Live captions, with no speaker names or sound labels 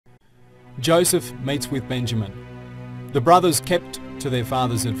Joseph meets with Benjamin. The brothers kept to their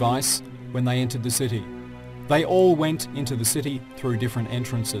father's advice when they entered the city. They all went into the city through different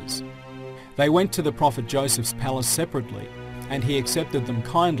entrances. They went to the prophet Joseph's palace separately, and he accepted them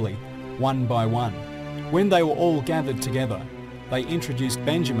kindly, one by one. When they were all gathered together, they introduced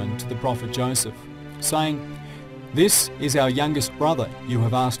Benjamin to the prophet Joseph, saying, "This is our youngest brother you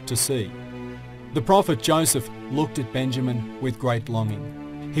have asked to see." The prophet Joseph looked at Benjamin with great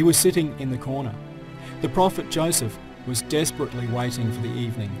longing. He was sitting in the corner. The prophet Joseph was desperately waiting for the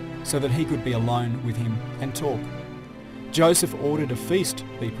evening so that he could be alone with him and talk. Joseph ordered a feast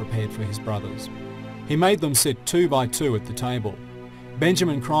be prepared for his brothers. He made them sit 2 by 2 at the table.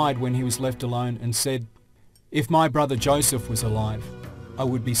 Benjamin cried when he was left alone and said, "If my brother Joseph was alive, I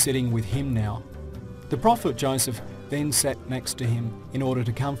would be sitting with him now." The prophet Joseph then sat next to him in order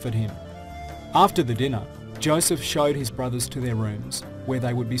to comfort him. After the dinner, Joseph showed his brothers to their rooms where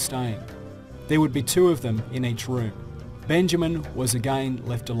they would be staying. There would be 2 of them in each room. Benjamin was again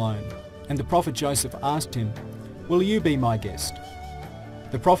left alone, and the prophet Joseph asked him, "Will you be my guest?"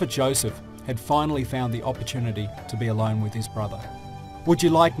 The prophet Joseph had finally found the opportunity to be alone with his brother. "Would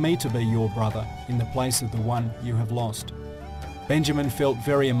you like me to be your brother in the place of the one you have lost?" Benjamin felt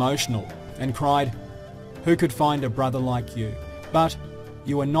very emotional and cried, "Who could find a brother like you? But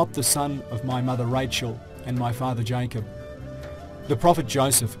you are not the son of my mother Rachel and my father Jacob." The prophet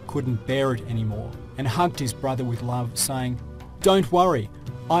Joseph couldn't bear it anymore and hugged his brother with love, saying, "Don't worry,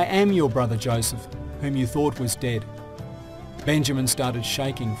 I am your brother Joseph, whom you thought was dead." Benjamin started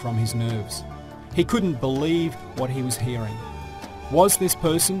shaking from his nerves. He couldn't believe what he was hearing. Was this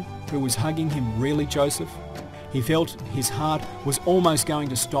person who was hugging him really Joseph? He felt his heart was almost going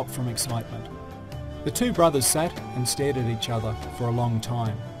to stop from excitement. The 2 brothers sat and stared at each other for a long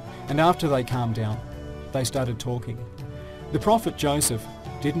time, and after they calmed down, they started talking. The prophet Joseph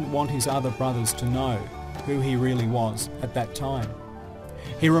didn't want his other brothers to know who he really was at that time.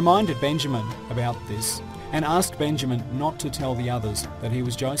 He reminded Benjamin about this and asked Benjamin not to tell the others that he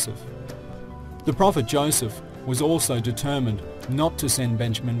was Joseph. The prophet Joseph was also determined not to send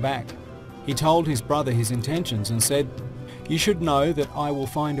Benjamin back. He told his brother his intentions and said, "You should know that I will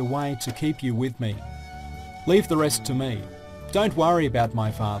find a way to keep you with me. Leave the rest to me. Don't worry about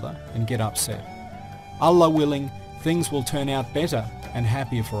my father and get upset. Allah willing, things will turn out better and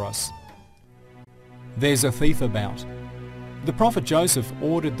happier for us. There's a thief about." The prophet Joseph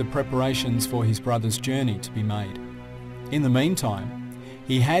ordered the preparations for his brother's journey to be made. In the meantime,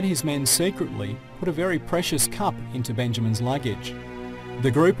 he had his men secretly put a very precious cup into Benjamin's luggage.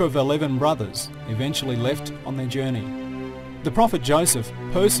 The group of 11 brothers eventually left on their journey. The prophet Joseph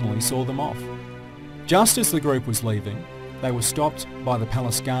personally saw them off. Just as the group was leaving, they were stopped by the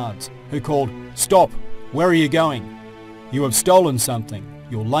palace guards, who called, "Stop! Where are you going? You have stolen something.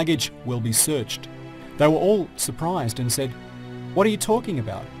 Your luggage will be searched." They were all surprised and said, "What are you talking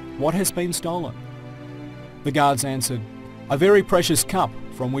about? What has been stolen?" The guards answered, "A very precious cup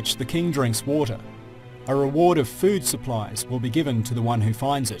from which the king drinks water. A reward of food supplies will be given to the one who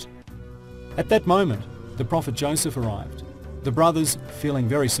finds it." At that moment, the prophet Joseph arrived. The brothers, feeling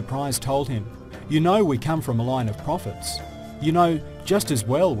very surprised, told him, "You know we come from a line of prophets. You know just as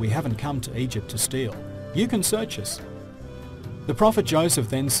well we haven't come to Egypt to steal. You can search us." The prophet Joseph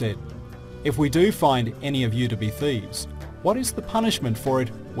then said, "If we do find any of you to be thieves, what is the punishment for it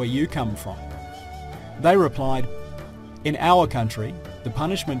where you come from?" They replied, "In our country, the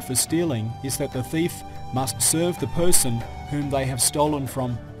punishment for stealing is that the thief must serve the person whom they have stolen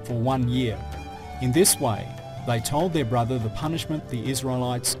from for 1 year." In this way, they told their brother the punishment the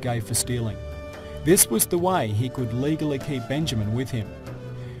Israelites gave for stealing. This was the way he could legally keep Benjamin with him.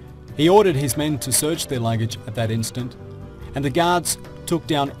 He ordered his men to search their luggage at that instant, and the guards took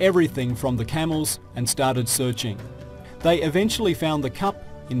down everything from the camels and started searching. They eventually found the cup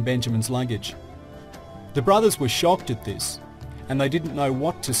in Benjamin's luggage. The brothers were shocked at this, and they didn't know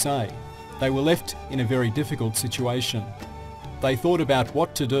what to say. They were left in a very difficult situation. They thought about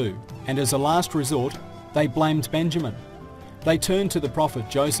what to do, and as a last resort, they blamed Benjamin. They turned to the prophet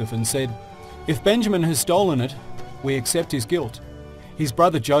Joseph and said, "If Benjamin has stolen it, we accept his guilt. His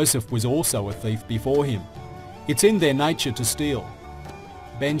brother Joseph was also a thief before him. It's in their nature to steal."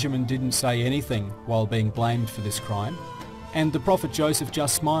 Benjamin didn't say anything while being blamed for this crime, and the prophet Joseph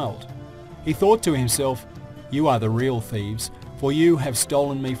just smiled. He thought to himself, "You are the real thieves, for you have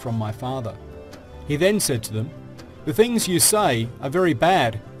stolen me from my father." He then said to them, "The things you say are very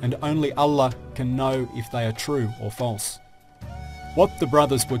bad, and only Allah can know if they are true or false." What the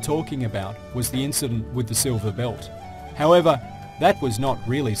brothers were talking about was the incident with the silver belt. However, that was not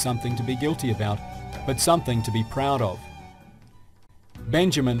really something to be guilty about, but something to be proud of.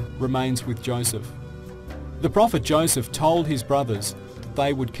 Benjamin remains with Joseph. The prophet Joseph told his brothers that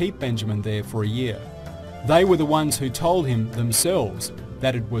they would keep Benjamin there for a year. They were the ones who told him themselves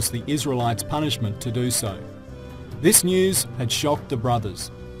that it was the Israelites' punishment to do so. This news had shocked the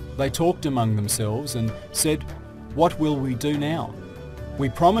brothers. They talked among themselves and said, "What will we do now? We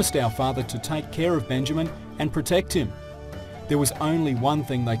promised our father to take care of Benjamin and protect him." There was only one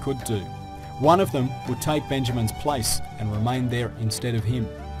thing they could do. One of them would take Benjamin's place and remain there instead of him.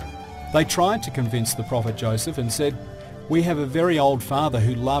 They tried to convince the prophet Joseph and said, "We have a very old father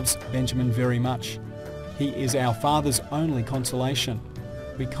who loves Benjamin very much. He is our father's only consolation.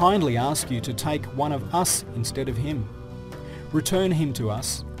 We kindly ask you to take one of us instead of him. Return him to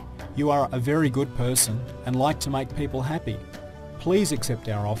us. You are a very good person and like to make people happy. Please accept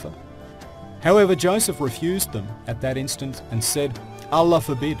our offer." However, Joseph refused them at that instant and said, "Allah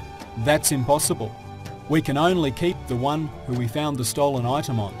forbid, that's impossible. We can only keep the one who we found the stolen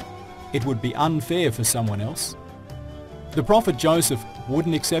item on. It would be unfair for someone else." The prophet Joseph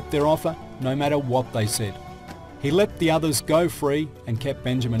wouldn't accept their offer no matter what they said. He let the others go free and kept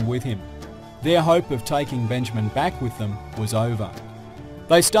Benjamin with him. Their hope of taking Benjamin back with them was over.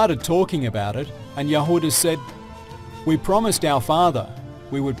 They started talking about it, and Yehuda said, "We promised our father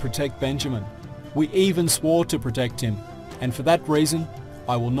we would protect Benjamin. We even swore to protect him, and for that reason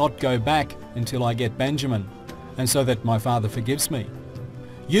I will not go back until I get Benjamin, and so that my father forgives me.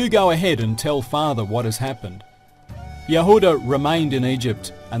 You go ahead and tell father what has happened." Yehuda remained in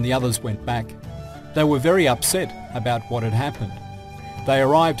Egypt and the others went back. They were very upset about what had happened. They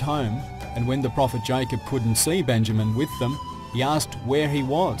arrived home, and when the prophet Jacob couldn't see Benjamin with them, he asked where he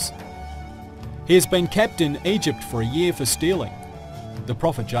was. "He has been kept in Egypt for a year for stealing." The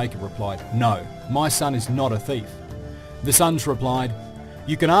prophet Jacob replied, "No, my son is not a thief." The sons replied,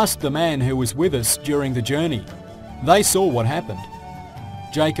 "You can ask the man who was with us during the journey. They saw what happened."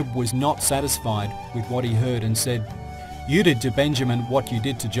 Jacob was not satisfied with what he heard and said, "You did to Benjamin what you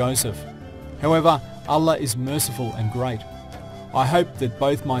did to Joseph. However, Allah is merciful and great. I hope that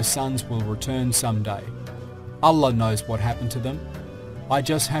both my sons will return someday. Allah knows what happened to them. I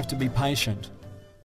just have to be patient